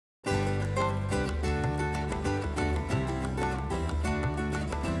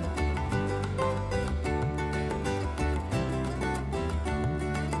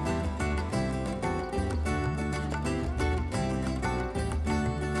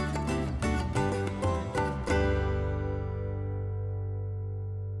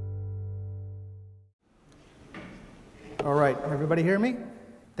All right, everybody hear me?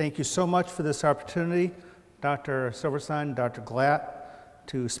 Thank you so much for this opportunity, Dr. Silverstein, Dr. Glatt,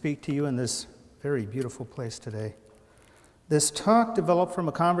 to speak to you in this very beautiful place today. This talk developed from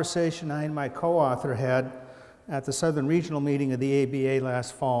a conversation I and my co-author had at the Southern Regional meeting of the ABA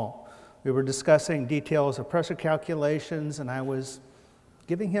last fall. We were discussing details of pressure calculations, and I was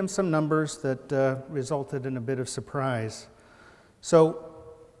giving him some numbers that resulted in a bit of surprise. So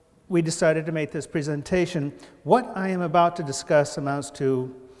we decided to make this presentation. What I am about to discuss amounts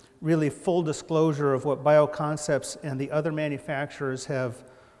to really full disclosure of what BioConcepts and the other manufacturers have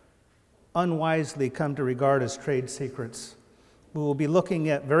unwisely come to regard as trade secrets. We will be looking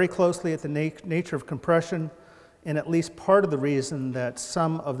at very closely at the nature of compression and at least part of the reason that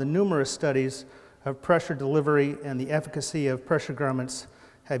some of the numerous studies of pressure delivery and the efficacy of pressure garments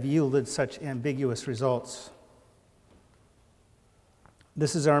have yielded such ambiguous results.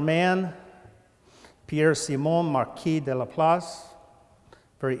 This is our man, Pierre-Simon Marquis de Laplace,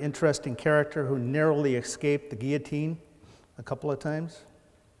 very interesting character who narrowly escaped the guillotine a couple of times.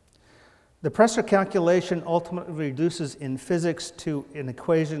 The pressure calculation ultimately reduces in physics to an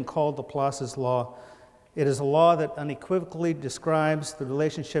equation called the Plazas Law. It is a law that unequivocally describes the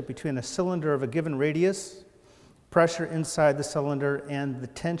relationship between a cylinder of a given radius, pressure inside the cylinder, and the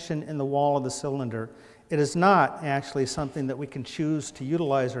tension in the wall of the cylinder. It is not actually something that we can choose to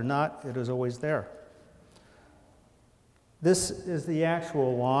utilize or not. It is always there. This is the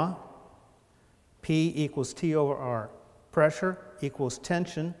actual law. P equals T over R. Pressure equals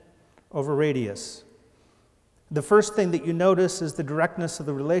tension over radius. The first thing that you notice is the directness of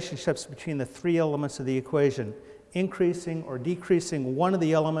the relationships between the three elements of the equation. Increasing or decreasing one of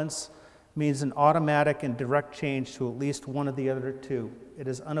the elements means an automatic and direct change to at least one of the other two. It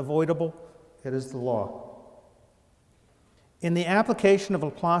is unavoidable. It is the law. In the application of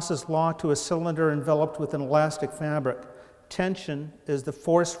Laplace's law to a cylinder enveloped with an elastic fabric, tension is the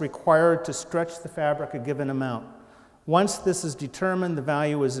force required to stretch the fabric a given amount. Once this is determined, the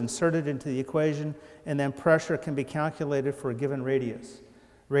value is inserted into the equation, and then pressure can be calculated for a given radius.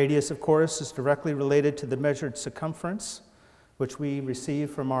 Radius, of course, is directly related to the measured circumference, which we receive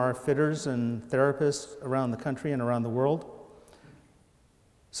from our fitters and therapists around the country and around the world.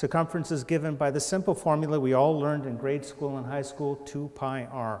 Circumference is given by the simple formula we all learned in grade school and high school, 2 pi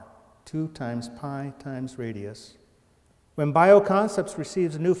r, 2 times pi times radius. When BioConcepts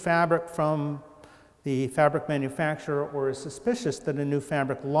receives a new fabric from the fabric manufacturer or is suspicious that a new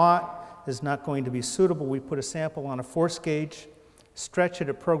fabric lot is not going to be suitable, we put a sample on a force gauge, stretch it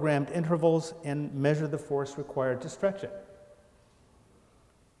at programmed intervals, and measure the force required to stretch it.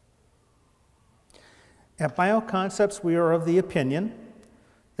 At BioConcepts, we are of the opinion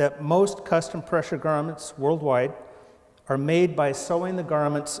that most custom pressure garments worldwide are made by sewing the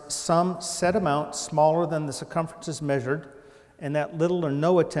garments some set amount smaller than the circumferences measured, and that little or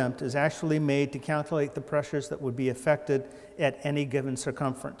no attempt is actually made to calculate the pressures that would be affected at any given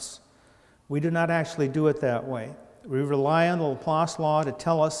circumference. We do not actually do it that way. We rely on the Laplace law to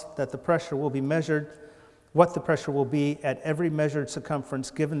tell us that the pressure will be measured, what the pressure will be at every measured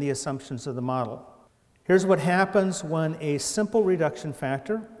circumference given the assumptions of the model. Here's what happens when a simple reduction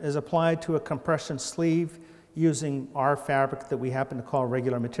factor is applied to a compression sleeve using our fabric that we happen to call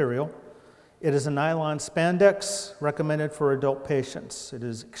regular material. It is a nylon spandex recommended for adult patients. It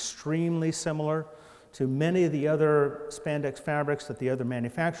is extremely similar to many of the other spandex fabrics that the other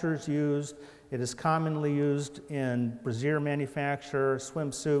manufacturers used. It is commonly used in brassiere manufacture,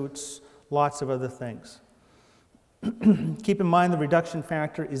 swimsuits, lots of other things. Keep in mind the reduction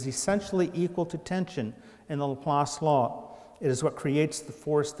factor is essentially equal to tension in the Laplace law. It is what creates the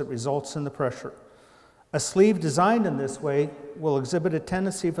force that results in the pressure. A sleeve designed in this way will exhibit a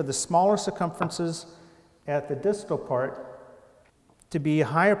tendency for the smaller circumferences at the distal part to be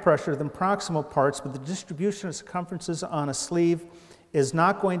higher pressure than proximal parts, but the distribution of circumferences on a sleeve is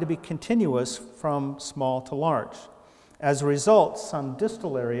not going to be continuous from small to large. As a result, some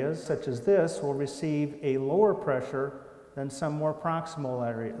distal areas, such as this, will receive a lower pressure than some more proximal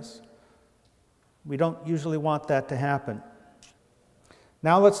areas. We don't usually want that to happen.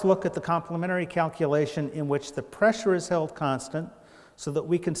 Now let's look at the complementary calculation in which the pressure is held constant so that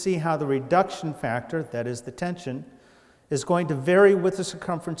we can see how the reduction factor, that is the tension, is going to vary with the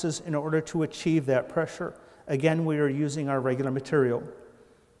circumferences in order to achieve that pressure. Again, we are using our regular material.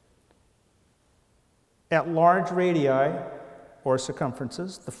 At large radii, or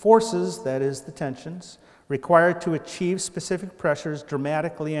circumferences, the forces, that is the tensions, required to achieve specific pressures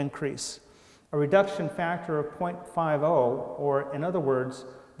dramatically increase. A reduction factor of 0.50, or in other words,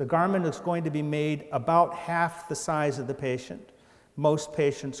 the garment is going to be made about half the size of the patient. Most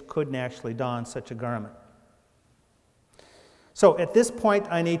patients couldn't actually don such a garment. So at this point,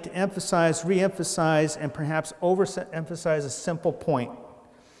 I need to emphasize, re-emphasize, and perhaps overemphasize a simple point.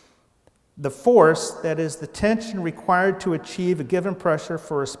 The force, that is the tension required to achieve a given pressure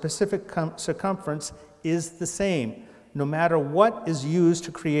for a specific circumference, is the same, no matter what is used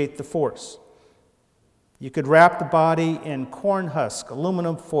to create the force. You could wrap the body in corn husk,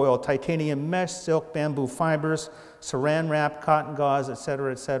 aluminum foil, titanium mesh, silk, bamboo fibers, saran wrap, cotton gauze,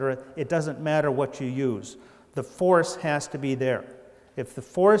 etc., etc. It doesn't matter what you use. The force has to be there. If the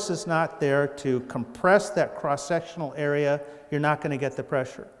force is not there to compress that cross-sectional area, you're not going to get the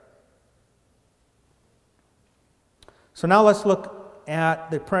pressure. So now let's look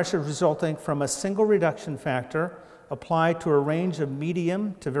at the pressure resulting from a single reduction factor applied to a range of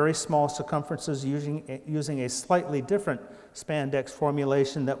medium to very small circumferences using a slightly different spandex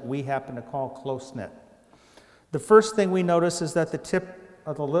formulation that we happen to call close-knit. The first thing we notice is that the tip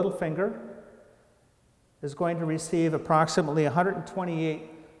of the little finger is going to receive approximately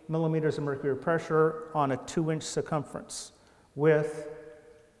 128 millimeters of mercury pressure on a 2-inch circumference with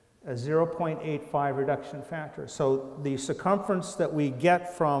a 0.85 reduction factor. So the circumference that we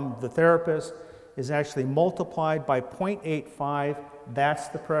get from the therapist is actually multiplied by 0.85. That's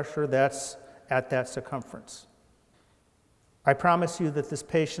the pressure that's at that circumference. I promise you that this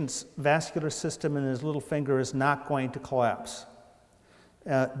patient's vascular system in his little finger is not going to collapse.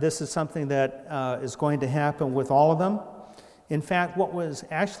 This is something that is going to happen with all of them. In fact, what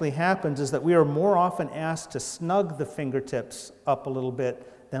actually happens is that we are more often asked to snug the fingertips up a little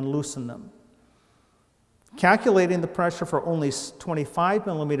bit than loosen them. Calculating the pressure for only 25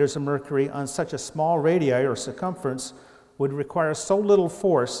 millimeters of mercury on such a small radii or circumference would require so little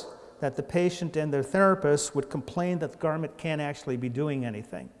force that the patient and their therapist would complain that the garment can't actually be doing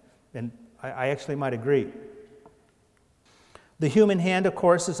anything. And I actually might agree. The human hand, of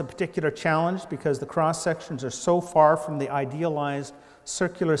course, is a particular challenge because the cross-sections are so far from the idealized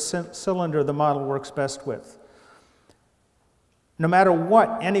circular cylinder the model works best with. No matter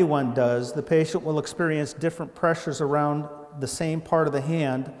what anyone does, the patient will experience different pressures around the same part of the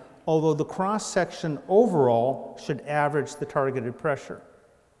hand, although the cross-section overall should average the targeted pressure.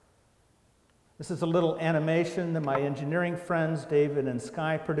 This is a little animation that my engineering friends, David and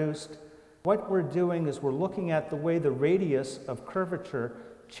Sky, produced. What we're doing is we're looking at the way the radius of curvature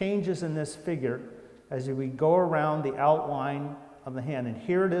changes in this figure as we go around the outline of the hand. And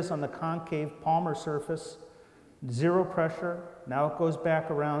here it is on the concave palmar surface, 0 pressure. Now it goes back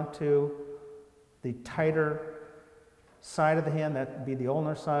around to the tighter side of the hand, that would be the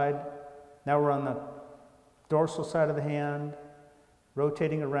ulnar side. Now we're on the dorsal side of the hand,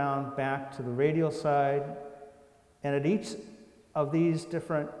 rotating around back to the radial side. And at each of these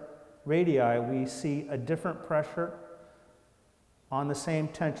different radii, we see a different pressure on the same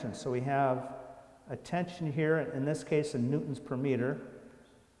tension. So we have a tension here, in this case in newtons per meter,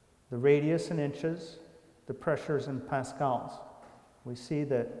 the radius in inches, the pressures in pascals. We see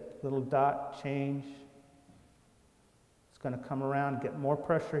that little dot change. It's going to come around, get more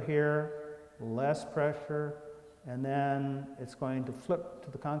pressure here, less pressure, and then it's going to flip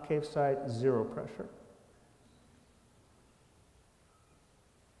to the concave side, 0 pressure.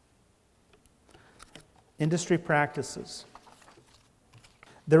 Industry practices.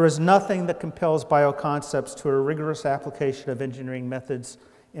 There is nothing that compels bioconcepts to a rigorous application of engineering methods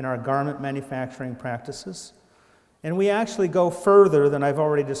in our garment manufacturing practices. And we actually go further than I've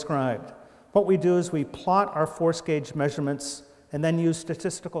already described. What we do is we plot our force gauge measurements and then use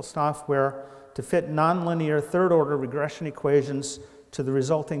statistical software to fit nonlinear third-order regression equations to the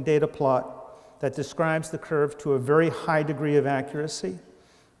resulting data plot that describes the curve to a very high degree of accuracy.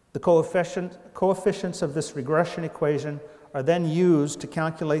 The coefficients of this regression equation are then used to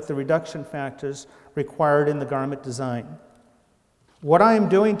calculate the reduction factors required in the garment design. What I am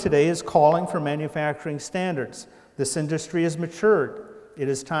doing today is calling for manufacturing standards. This industry has matured. It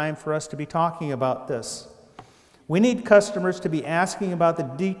is time for us to be talking about this. We need customers to be asking about the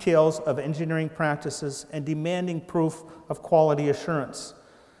details of engineering practices and demanding proof of quality assurance.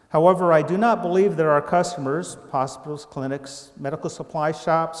 However, I do not believe that our customers, hospitals, clinics, medical supply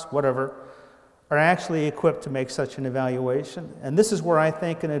shops, whatever, are actually equipped to make such an evaluation. And this is where I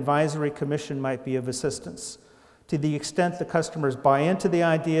think an advisory commission might be of assistance. To the extent the customers buy into the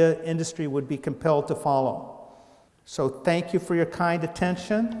idea, industry would be compelled to follow. So thank you for your kind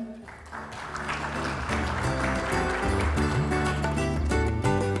attention.